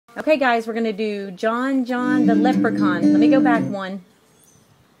Okay, guys, we're going to do John the Leprechaun. Let me go back one.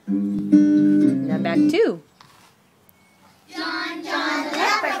 Now back two. John the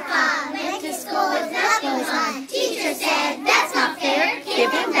Leprechaun went to school with no clothes on. Teacher said, "That's not fair. Give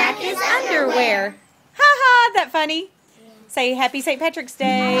him back his underwear." Ha ha, that funny. Say Happy St. Patrick's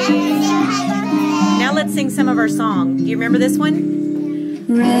Day. Now let's sing some of our song. Do you remember this one?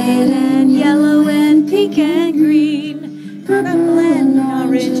 Red and yellow and pink and green, purple and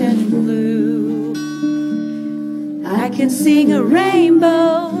orange and blue. I can sing a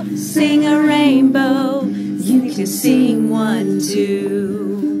rainbow, sing a rainbow. You can sing one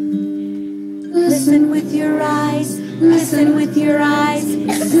too. Listen with your eyes, listen with your eyes,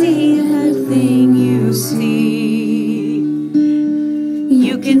 see everything you see.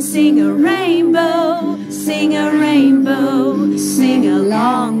 You can sing a rainbow, sing a rainbow, sing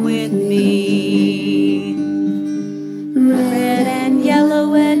along with me. Red and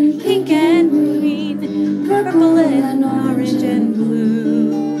yellow and pink and green, purple and orange and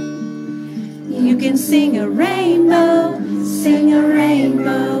blue. You can sing a rainbow, sing a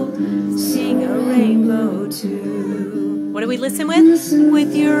rainbow, sing a rainbow too. What do we listen with? Listen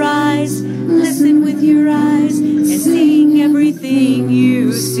with your eyes, listen with your eyes, and sing everything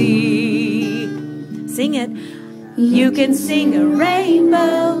you see. Sing it. You can sing a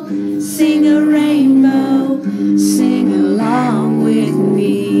rainbow,